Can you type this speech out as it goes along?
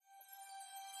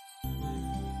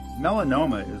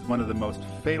Melanoma is one of the most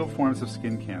fatal forms of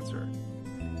skin cancer,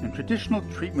 and traditional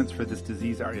treatments for this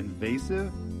disease are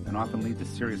invasive and often lead to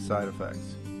serious side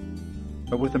effects.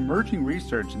 But with emerging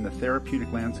research in the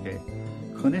therapeutic landscape,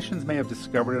 clinicians may have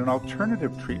discovered an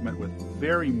alternative treatment with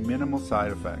very minimal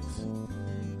side effects.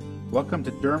 Welcome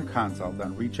to Derm Consult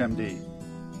on ReachMD.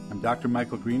 I'm Dr.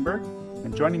 Michael Greenberg,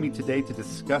 and joining me today to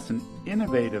discuss an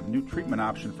innovative new treatment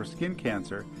option for skin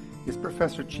cancer is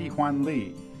Professor Chi Hwan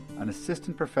Lee, an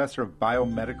assistant professor of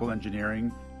biomedical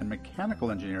engineering and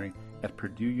mechanical engineering at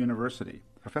Purdue University.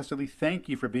 Professor Lee, thank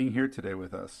you for being here today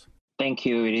with us. Thank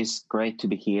you. It is great to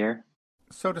be here.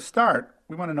 So to start,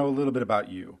 we want to know a little bit about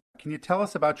you. Can you tell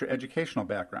us about your educational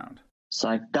background? So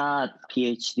I've got a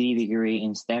PhD degree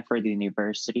in Stanford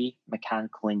University,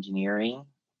 mechanical engineering,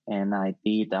 and I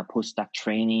did a postdoc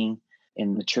training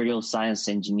in material science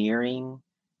engineering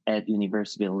at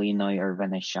University of Illinois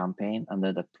Urbana-Champaign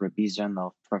under the supervision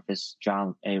of Professor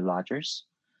John A. Rogers.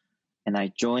 And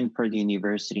I joined Purdue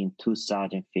University in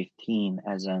 2015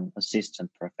 as an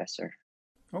assistant professor.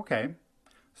 Okay.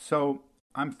 So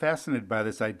I'm fascinated by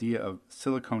this idea of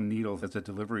silicone needles as a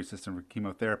delivery system for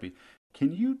chemotherapy.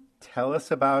 Can you tell us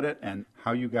about it and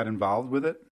how you got involved with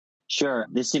it? Sure.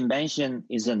 This invention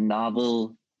is a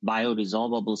novel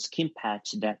bioresorbable skin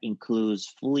patch that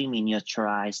includes fully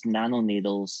miniaturized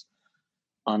nanoneedles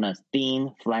on a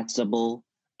thin, flexible,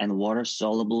 and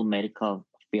water-soluble medical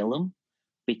film,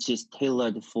 which is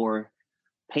tailored for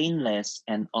painless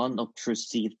and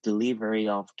unobtrusive delivery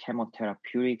of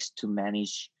chemotherapeutics to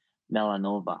manage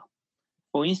melanoma.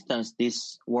 For instance,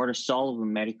 this water-soluble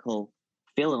medical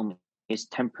film is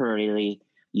temporarily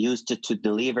used to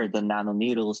deliver the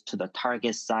nanoneedles to the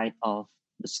target site of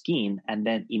the skin and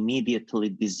then immediately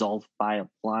dissolved by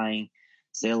applying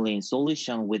saline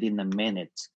solution within a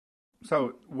minute.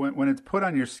 So when it's put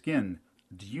on your skin,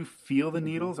 do you feel the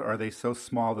needles, or are they so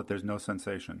small that there's no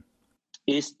sensation?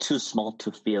 It is too small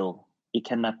to feel. It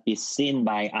cannot be seen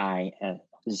by eye.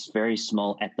 It's very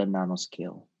small at the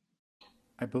nanoscale.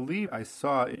 I believe I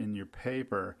saw in your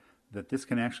paper that this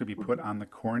can actually be put on the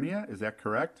cornea. Is that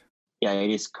correct? Yeah,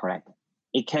 it is correct.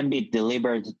 It can be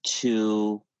delivered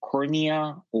to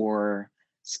cornea or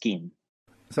skin.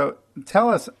 So tell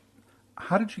us,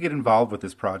 how did you get involved with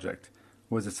this project?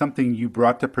 Was it something you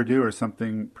brought to Purdue or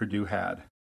something Purdue had?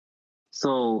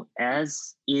 So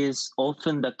as is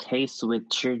often the case with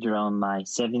children, my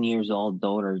 7-year-old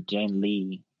daughter, Jane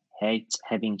Lee, hates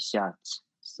having shots.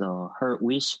 So her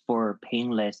wish for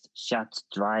painless shots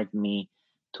drive me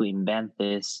to invent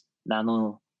this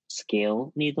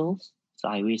nanoscale needles. So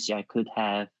I wish I could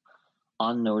have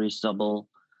unnoticeable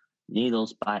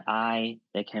needles by eye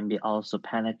that can be also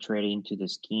penetrated into the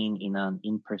skin in an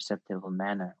imperceptible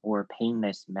manner or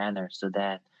painless manner so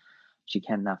that she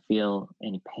cannot feel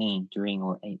any pain during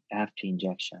or after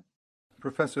injection.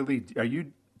 Professor Lee, are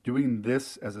you doing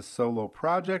this as a solo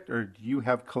project or do you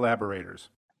have collaborators?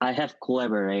 I have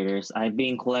collaborators. I've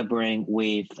been collaborating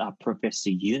with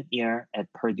Professor Yoon Year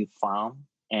at Purdue Farm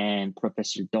and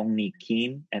Professor Dong-Mi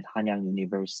Kim at Hanyang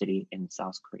University in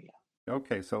South Korea.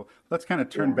 Okay, so let's kind of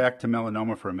turn back to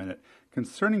melanoma for a minute.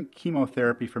 Concerning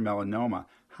chemotherapy for melanoma,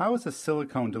 how is a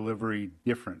silicone delivery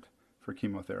different for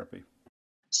chemotherapy?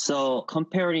 So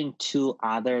comparing to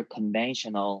other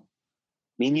conventional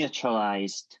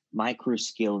miniaturized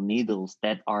microscale needles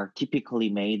that are typically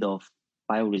made of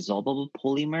bioresorbable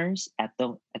polymers at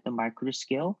the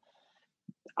microscale,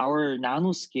 our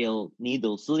nanoscale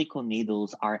needles, silicone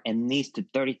needles, are at least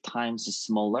 30 times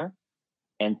smaller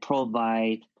and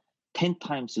provide 10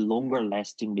 times longer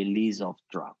lasting release of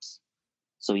drugs.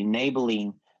 So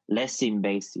enabling less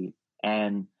invasive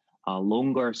and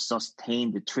longer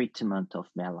sustained treatment of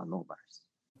melanomas.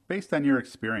 Based on your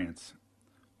experience,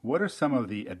 what are some of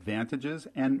the advantages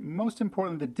and most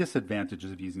importantly, the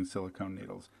disadvantages of using silicone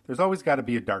needles? There's always got to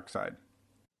be a dark side.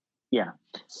 Yeah.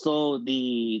 So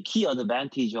the key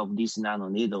advantage of these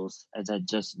nanoneedles, as I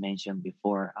just mentioned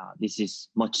before, this is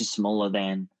much smaller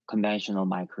than conventional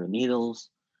microneedles,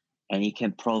 and it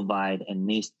can provide at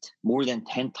least more than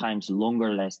 10 times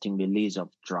longer lasting release of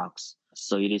drugs.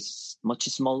 So it is much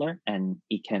smaller and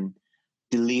it can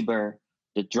deliver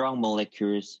the drug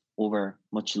molecules over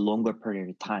much longer period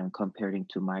of time comparing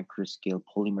to microscale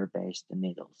polymer-based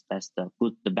needles. That's the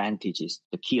good advantages,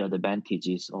 the key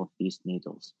advantages of these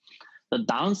needles. The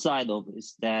downside of it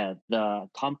is that the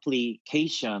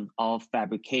complication of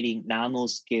fabricating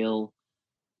nanoscale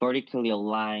vertically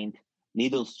aligned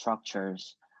needle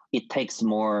structures, it takes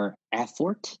more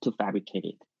effort to fabricate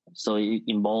it. So it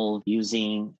involves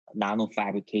using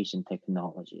nanofabrication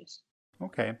technologies.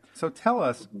 Okay. So tell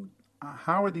us,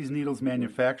 how are these needles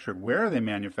manufactured? Where are they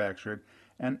manufactured?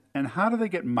 And how do they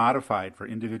get modified for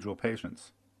individual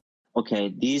patients?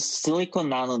 Okay, these silicone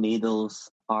nanoneedles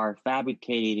are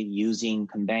fabricated using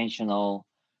conventional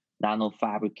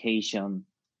nanofabrication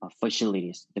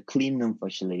facilities, the clean room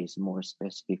facilities more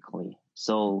specifically.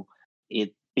 So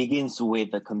it begins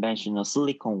with a conventional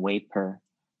silicone wafer,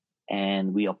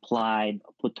 and we applied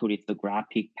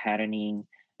photolithographic patterning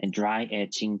and dry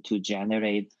etching to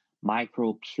generate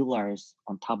micro pillars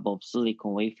on top of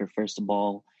silicone wafer, first of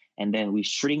all, and then we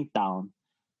shrink down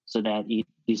so that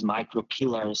these micro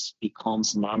pillars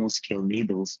becomes nanoscale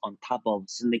needles on top of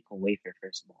silicone wafer,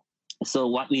 first of all. So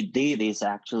what we did is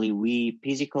actually we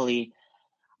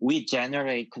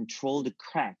generate controlled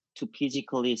crack to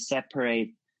physically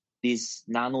separate these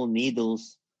nano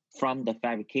needles from the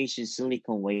fabrication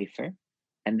silicone wafer,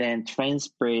 and then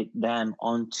transport them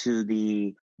onto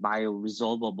the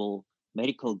bioresorbable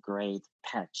medical grade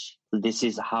patch. So this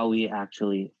is how we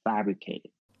actually fabricate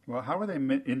it. Well, how are they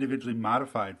individually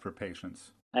modified for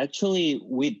patients? Actually,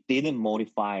 we didn't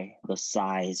modify the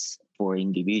size for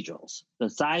individuals. The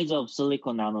size of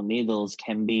silicone nanoneedles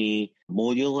can be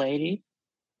modulated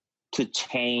to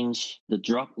change the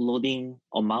drug loading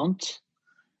amount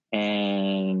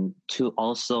and to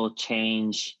also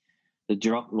change the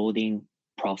drug loading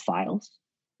profiles.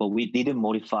 But we didn't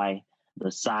modify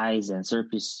the size and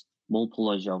surface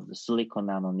morphology of the silicone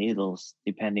nanoneedles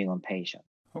depending on patient.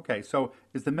 Okay, so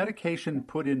is the medication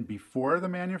put in before the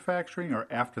manufacturing or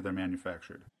after they're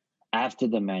manufactured? After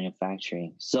the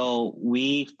manufacturing. So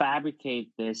we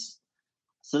fabricate this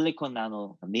silicone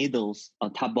nano needles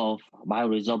on top of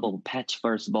bioresorbable patch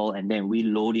first of all, and then we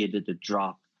loaded the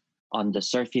drug on the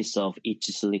surface of each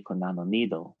silicone nano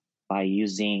needle by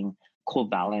using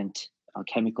covalent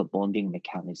chemical bonding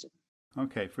mechanism.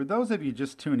 Okay, for those of you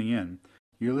just tuning in,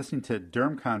 you're listening to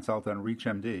Derm Consult on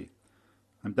ReachMD.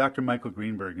 I'm Dr. Michael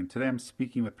Greenberg, and today I'm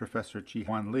speaking with Professor Chi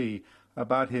Hwan Lee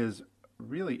about his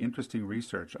really interesting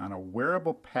research on a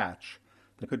wearable patch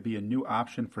that could be a new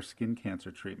option for skin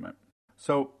cancer treatment.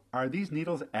 So, are these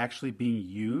needles actually being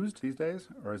used these days,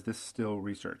 or is this still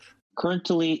research?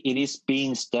 Currently, it is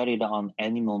being studied on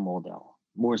animal model.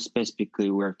 More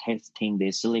specifically, we're testing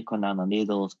the silicone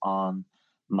nanoneedles on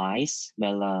mice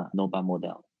melanoma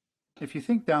model. If you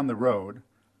think down the road,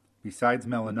 besides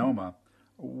melanoma,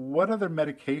 what other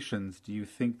medications do you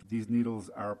think these needles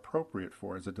are appropriate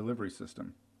for as a delivery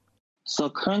system? So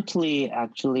currently,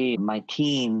 actually, my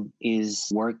team is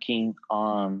working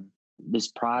on this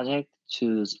project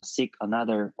to seek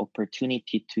another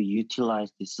opportunity to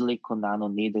utilize the silicone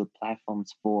nanoneedle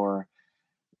platforms for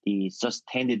the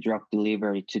sustained drug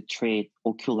delivery to treat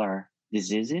ocular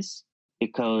diseases,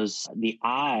 because the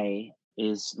eye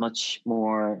is much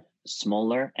more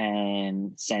smaller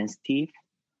and sensitive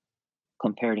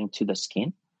comparing to the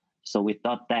skin. So we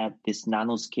thought that these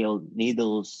nanoscale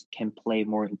needles can play a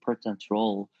more important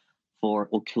role for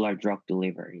ocular drug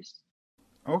deliveries.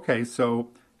 Okay, so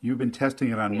you've been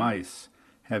testing it on mice.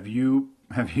 Have you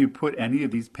put any of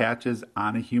these patches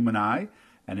on a human eye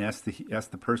and asked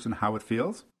the person how it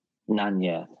feels? None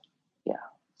yet. Yeah.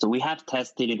 So we have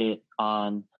tested it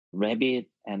on rabbit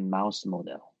and mouse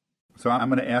model. So I'm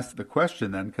going to ask the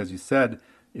question then, because you said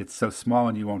it's so small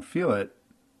and you won't feel it.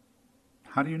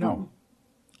 How do you know?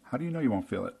 How do you know you won't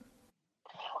feel it?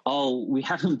 Oh, we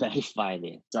haven't verified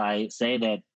it. So I say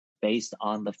that based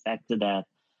on the fact that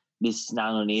these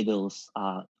nanoneedles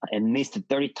are at least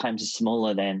 30 times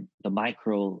smaller than the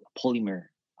micropolymer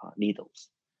needles.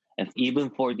 And even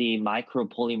for the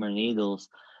micropolymer needles,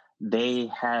 they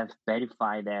have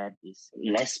verified that it's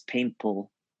less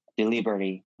painful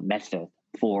delivery method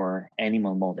for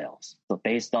animal models. So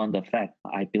based on the fact,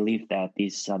 I believe that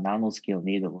these nanoscale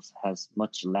needles has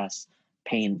much less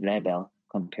pain level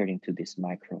comparing to these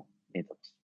micro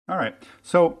needles. All right.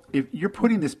 So if you're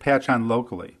putting this patch on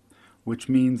locally, which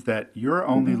means that you're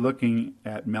only looking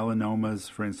at melanomas,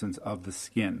 for instance, of the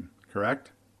skin,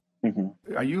 correct?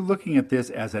 Are you looking at this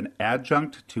as an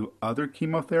adjunct to other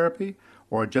chemotherapy,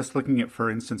 or just looking at, for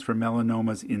instance, for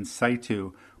melanomas in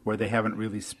situ where they haven't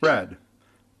really spread?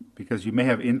 Because you may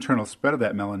have internal spread of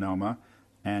that melanoma,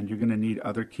 and you're going to need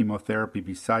other chemotherapy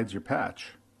besides your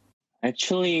patch.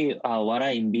 Actually, what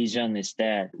I envision is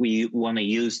that we want to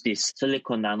use this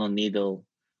silicone nanoneedle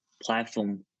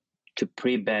platform to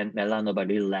prevent melanoma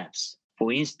relapse.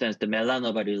 For instance, the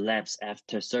melanoma relapse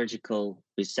after surgical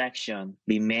resection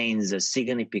remains a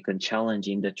significant challenge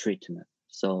in the treatment.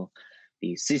 So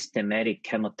the systematic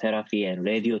chemotherapy and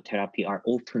radiotherapy are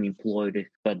often employed,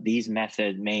 but these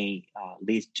methods may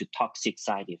lead to toxic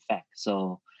side effects.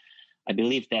 So I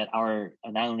believe that our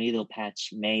nanoneedle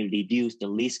patch may reduce the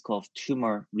risk of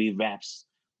tumor relapse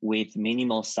with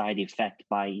minimal side effect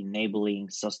by enabling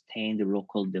sustained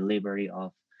local delivery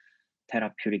of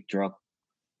therapeutic drug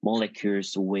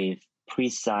molecules with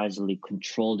precisely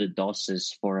controlled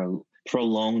doses for a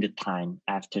prolonged time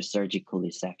after surgical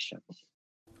resections.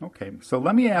 Okay, so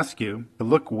let me ask you to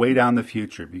look way down the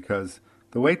future, because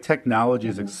the way technology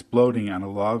is exploding on a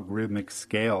logarithmic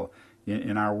scale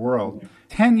in our world,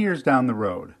 10 years down the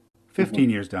road, 15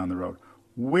 years down the road,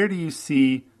 where do you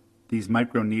see these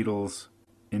microneedles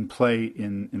in play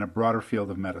in a broader field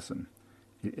of medicine?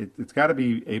 It's got to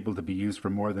be able to be used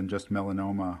for more than just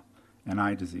melanoma and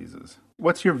eye diseases.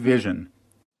 What's your vision?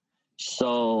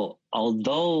 So,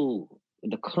 although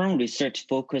the current research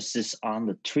focuses on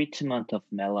the treatment of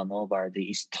melanoma, the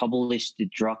established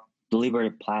drug delivery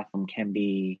platform can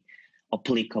be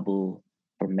applicable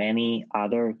for many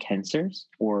other cancers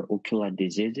or ocular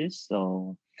diseases.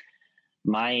 So,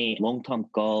 my long-term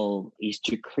goal is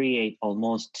to create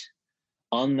almost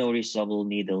unnoticeable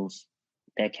needles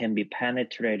that can be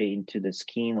penetrated into the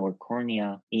skin or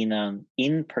cornea in an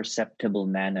imperceptible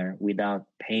manner without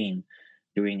pain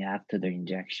during after the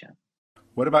injection.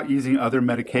 What about using other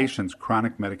medications,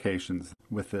 chronic medications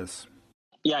with this?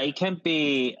 Yeah, it can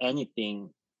be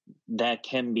anything that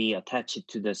can be attached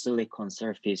to the silicone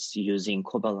surface using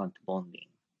covalent bonding.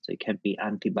 So it can be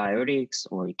antibiotics,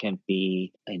 or it can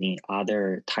be any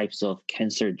other types of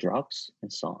cancer drugs and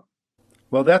so on.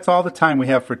 Well, that's all the time we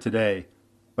have for today.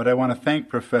 But I want to thank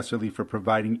Professor Lee for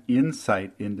providing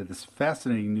insight into this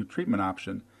fascinating new treatment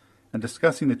option and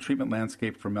discussing the treatment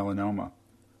landscape for melanoma.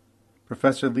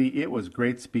 Professor Lee, it was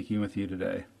great speaking with you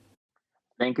today.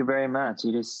 Thank you very much.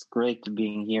 It is great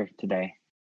being here today.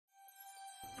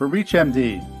 For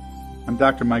ReachMD, I'm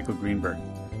Dr. Michael Greenberg.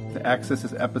 To access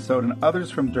this episode and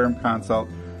others from Derm Consult,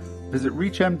 visit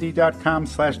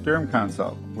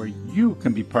reachmd.com/dermconsult, where you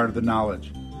can be part of the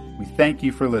knowledge. We thank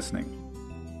you for listening.